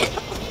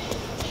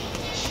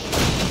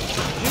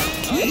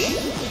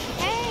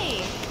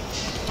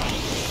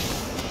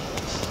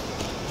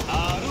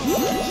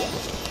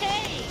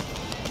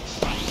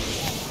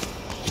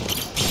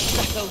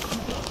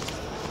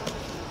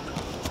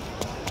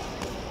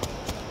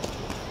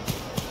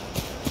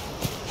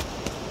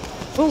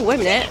 Oh, wait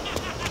a minute.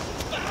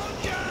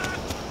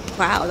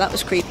 Wow, that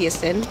was creepy as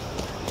sin.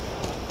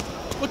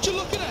 What you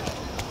looking at?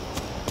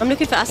 I'm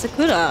looking for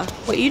Asakura.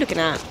 What are you looking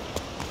at? I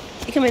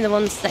think I'm in the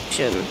one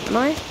section. Am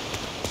I?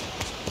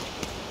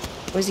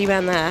 Or is he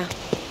around there?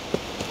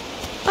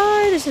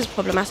 Oh, this is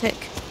problematic.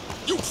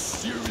 You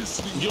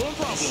seriously? Your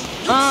problem.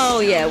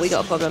 Oh, yeah, we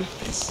got a problem.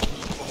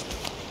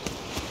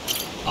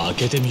 開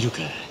けてみるか。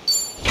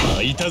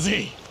開いた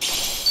ぜ。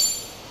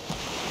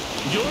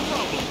 Your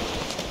problem.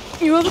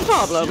 You have a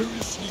problem?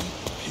 Seriously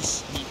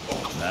piss me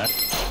off.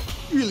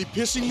 Really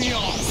pissing me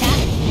off. さあ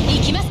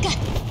行きますか。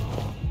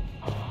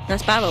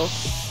 Nice battle.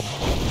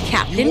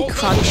 Captain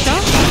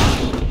Cruncher?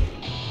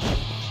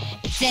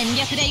 全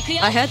力で行く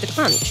よ。 I heard the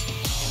crunch.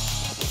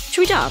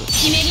 Should we dance?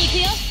 決めに行く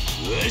よ。よ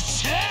っ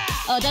しゃ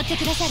踊って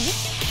くださる？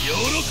喜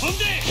ん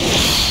で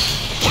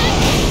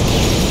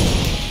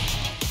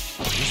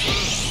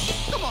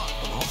Come on.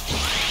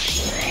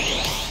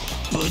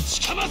 ぶ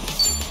ちかます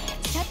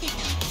さてと。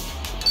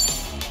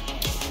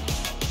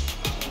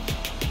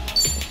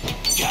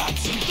ガ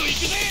ツンといく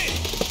ぜ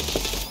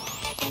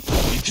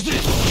いくぜ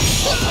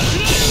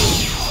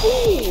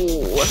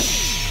Ooh.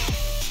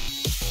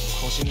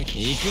 腰抜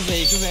き行くぜ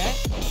行くぜ。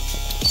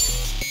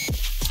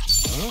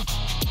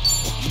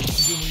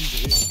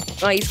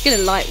Oh, he's gonna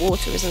light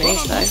water, isn't he?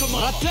 So. も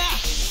らった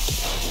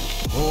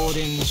放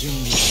電準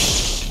備。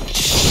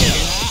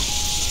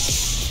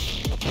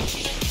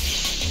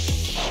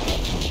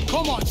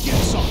 Come on, get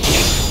some.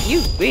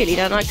 You really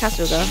don't like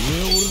Kasuga.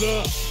 俺だ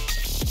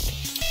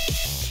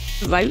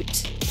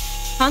Throat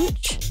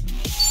punch.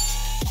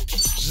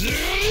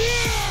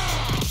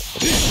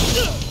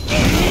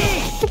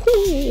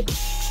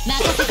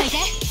 任せといて。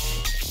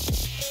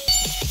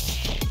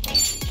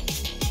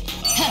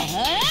はあ。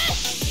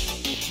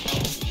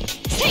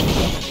せい。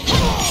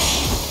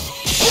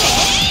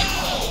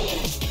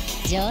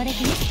上出来ね。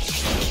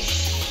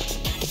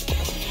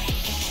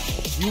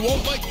 You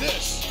won't like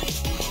this.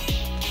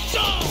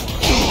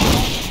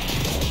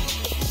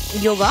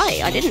 You're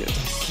right, I didn't.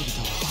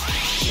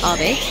 Are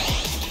they?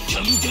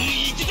 ガンガンい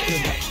くぜ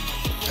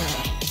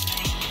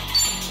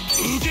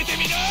受けて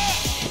みな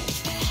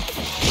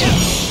よ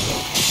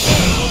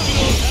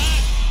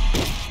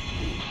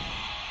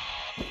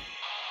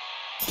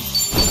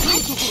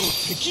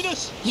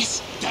し。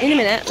 In a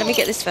minute, let me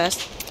get this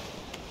first.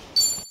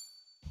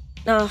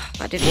 Oh,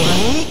 that didn't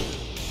work.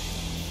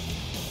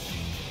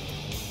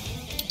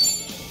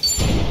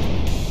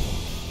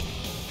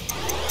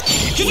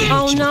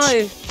 Oh no!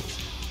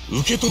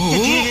 受け取って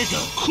くれねえか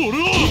これを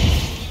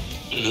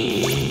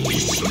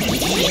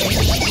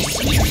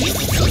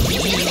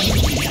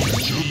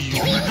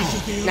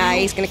Nah,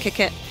 he's gonna kick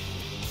it.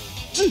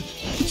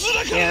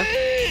 Yeah.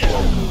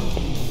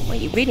 Well,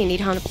 you really need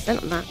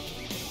 100% on that.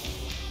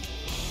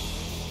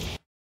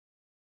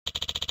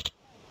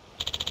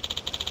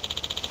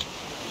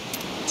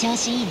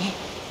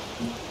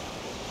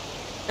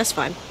 That's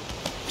fine.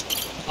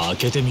 開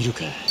けてみる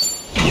かや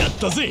っ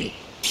たぜ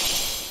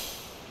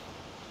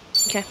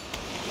Okay.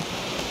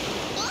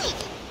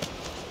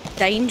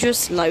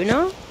 Dangerous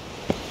loner?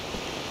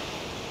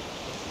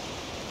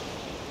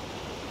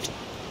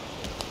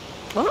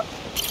 What?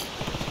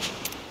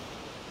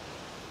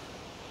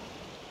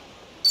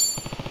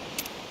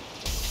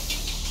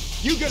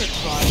 You gonna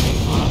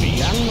try?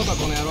 やんのか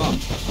この野郎。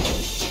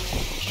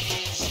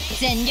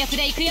全力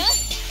で行くよ。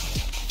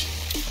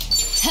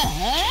はあ。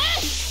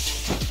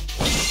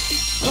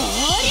お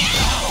りゃ。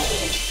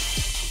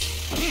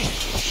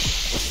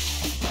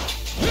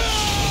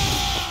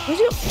 Where's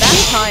your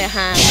vampire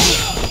hand?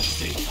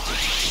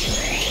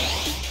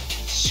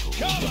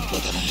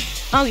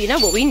 Oh, you know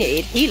what we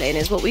need? Healing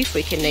is what we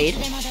freaking need.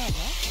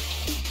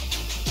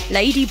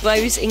 Lady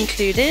bros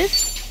included.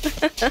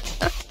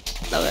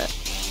 Love it.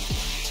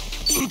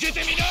 受け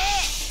てみな あ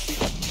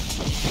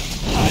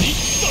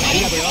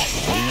りがとうよ。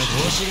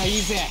調子がい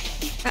いぜ。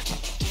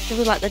 It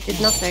was like that did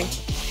nothing.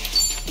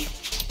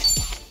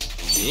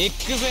 行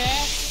くぜ。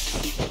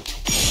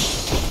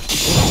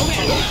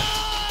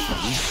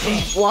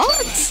 What?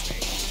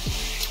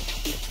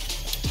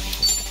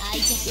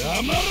 黙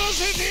ら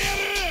せてや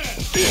る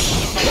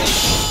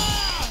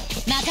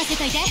任せ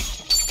といて。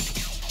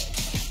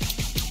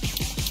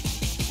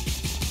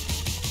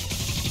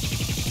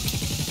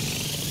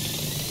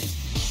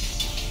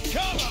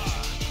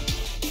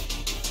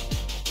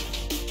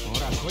 ほ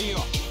ら来い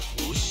よ。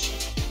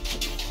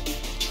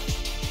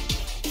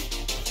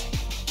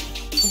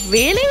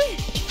 Really?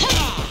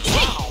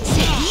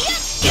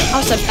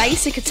 Oh, so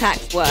basic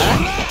attacks work.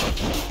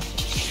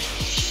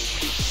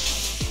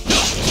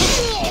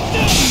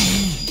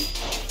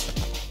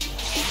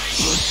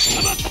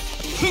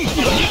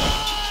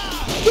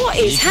 What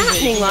is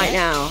happening right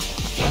now?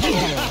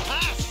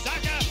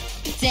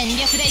 全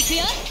力で行く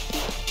よ。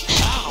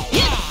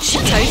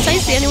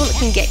 Tose's the only one that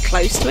can get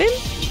close to him?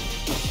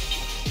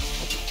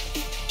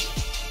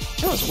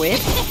 That was weird.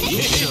 い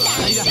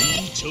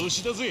い調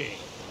子だぜ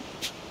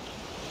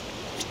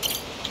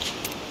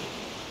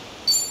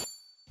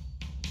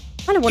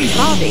I kind of wanted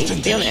Harvey, to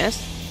be honest.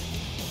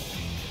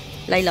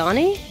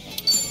 Leilani?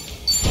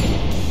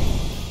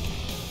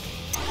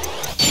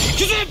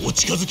 お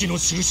近づきの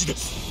印で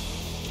す。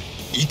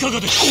いかが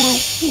ですか。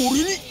俺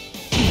に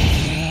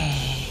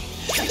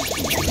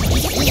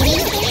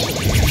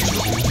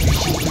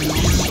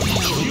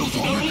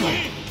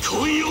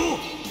来いよ。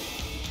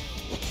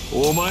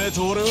お前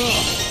と俺はも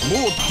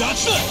うダ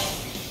チだ。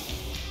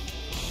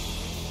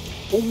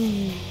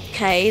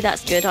 Okay,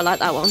 that's good. I like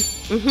that one.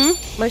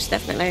 Most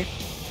definitely.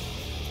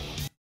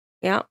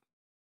 Yeah.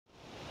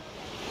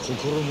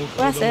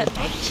 That's it.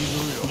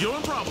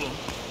 Your problem.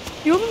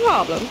 You have a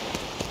problem?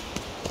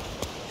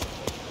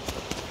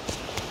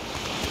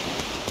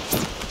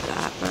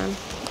 God, man.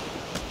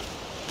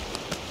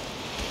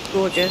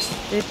 Gorgeous,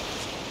 dude.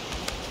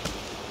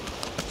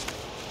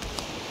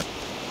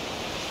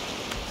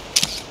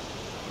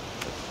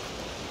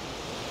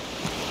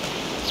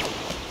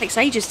 Takes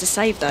ages to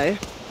save, though.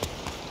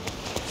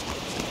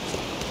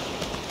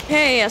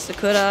 Hey,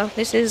 Asakura.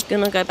 This is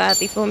gonna go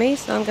badly for me,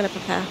 so I'm gonna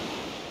prepare.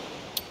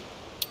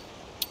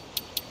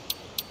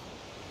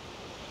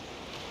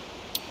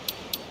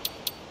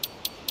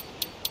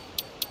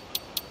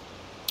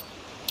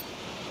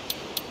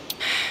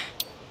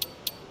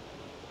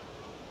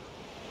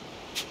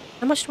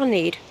 How much do I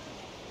need?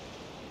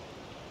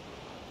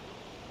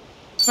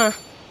 Huh.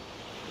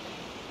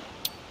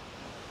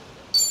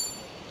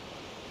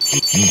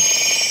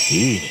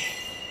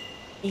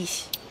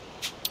 Eesh.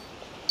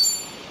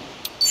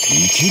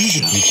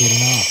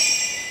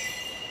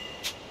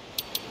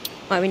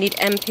 Right, we need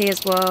MP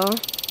as well.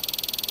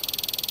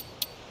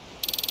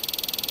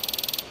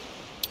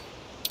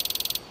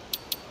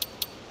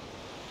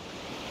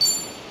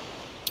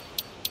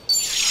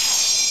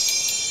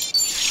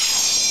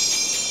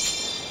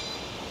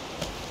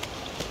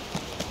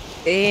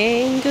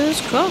 Fingers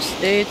crossed,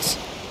 dudes.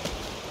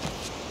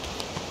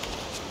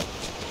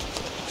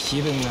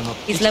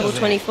 He's level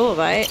 24,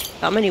 right?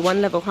 I'm only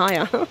one level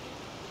higher.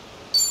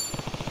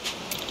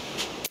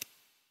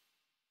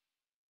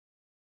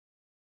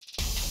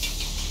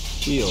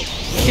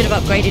 Should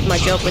have upgraded my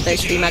job with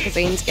those 3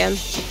 magazines again.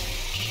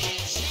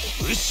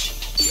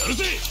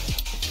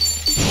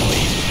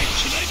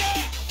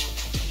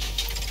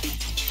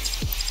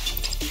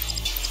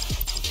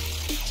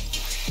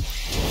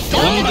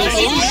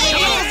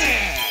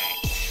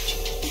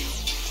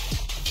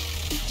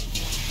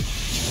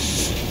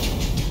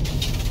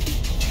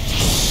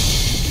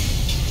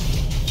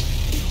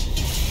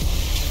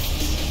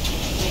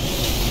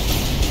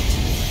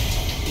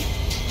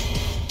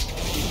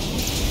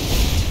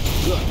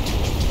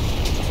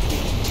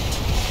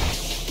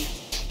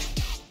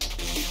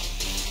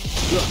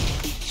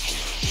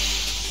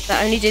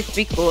 That only did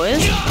 3/4.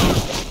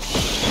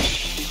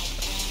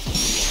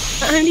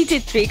 That only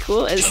did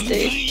 3/4, dude.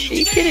 Are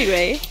you kidding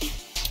me?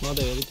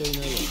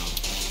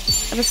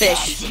 Have a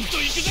fish.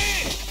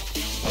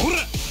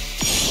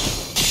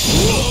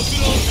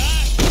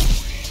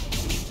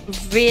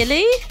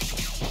 Really?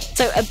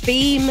 So a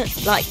beam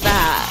like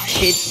that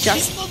did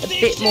just a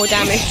bit more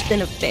damage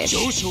than a fish.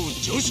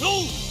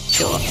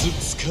 Sure.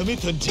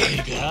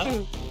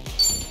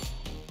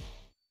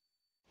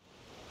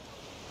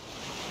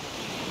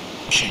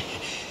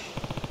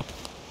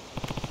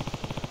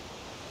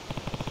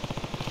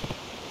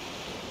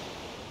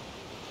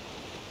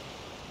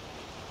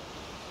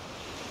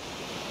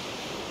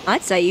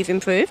 I'd say you've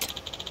improved.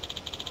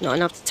 Not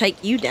enough to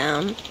take you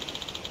down.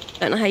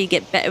 Don't know how you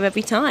get better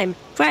every time.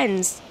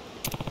 Friends!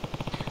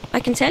 I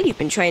can tell you've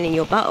been training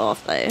your butt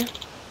off, though.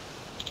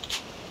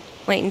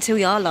 Wait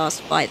until our last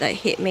fight that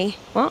it hit me.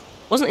 What?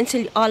 Wasn't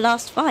until our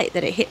last fight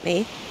that it hit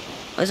me.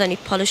 I was only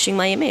polishing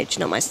my image,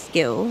 not my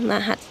skill, and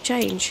that had to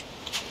change.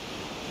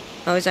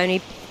 I was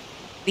only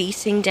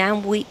beating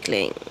down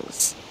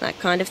weaklings. That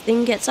kind of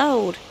thing gets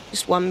old.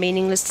 Just one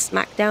meaningless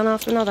smackdown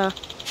after another.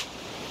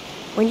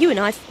 When you and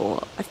I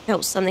fought, I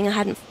felt something I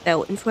hadn't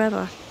felt in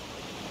forever.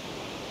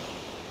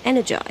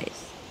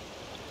 Energized.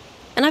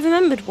 And I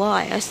remembered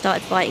why I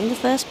started fighting in the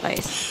first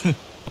place.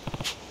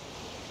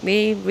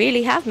 We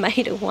really have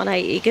made a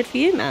 180. Good for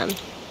you, man.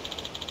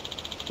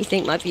 You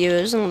think my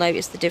viewers will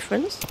notice the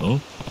difference? Oh?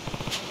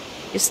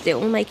 You're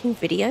still making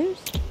videos?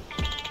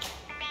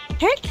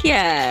 Heck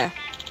yeah!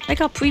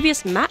 Like our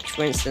previous match,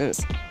 for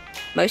instance.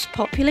 Most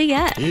popular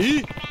yet.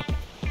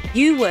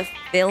 You were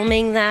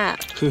filming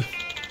that.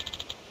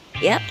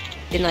 Yep,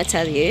 didn't I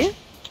tell you?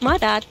 My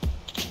bad.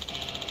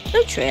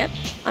 No trip.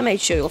 I made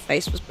sure your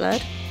face was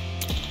blurred.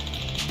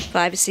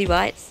 Privacy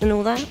rights and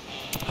all that.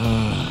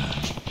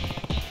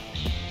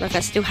 Like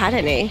I still had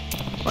any.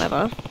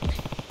 Whatever.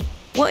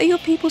 What are your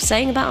people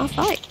saying about our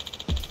fight?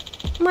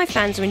 My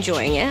fans are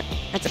enjoying it.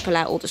 Had to pull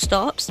out all the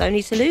stops,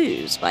 only to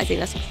lose. But I think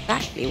that's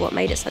exactly what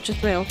made it such a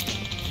thrill.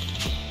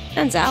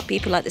 Turns out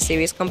people like the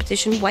serious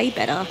competition way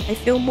better. They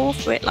feel more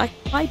for it like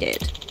I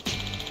did.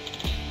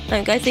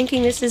 Don't go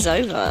thinking this is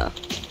over.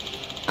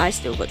 I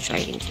still got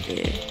training to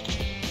do.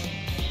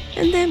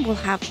 And then we'll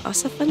have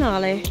us a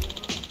finale.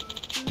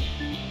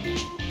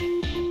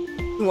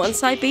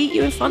 Once I beat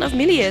you in front of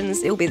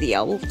millions, it'll be the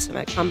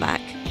ultimate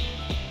comeback.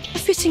 A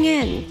fitting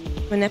end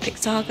to an epic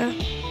saga.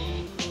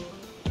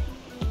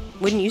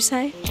 Wouldn't you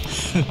say?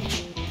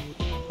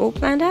 All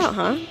planned out,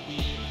 huh?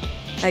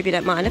 Hope you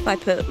don't mind if I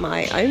put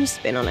my own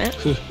spin on it.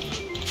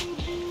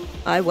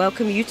 I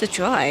welcome you to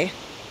try.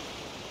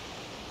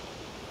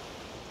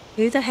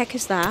 Who the heck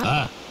is that?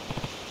 Ah.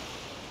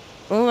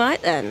 All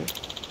right then.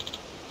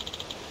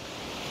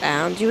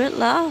 Found you at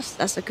last.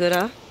 That's a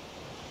gooder.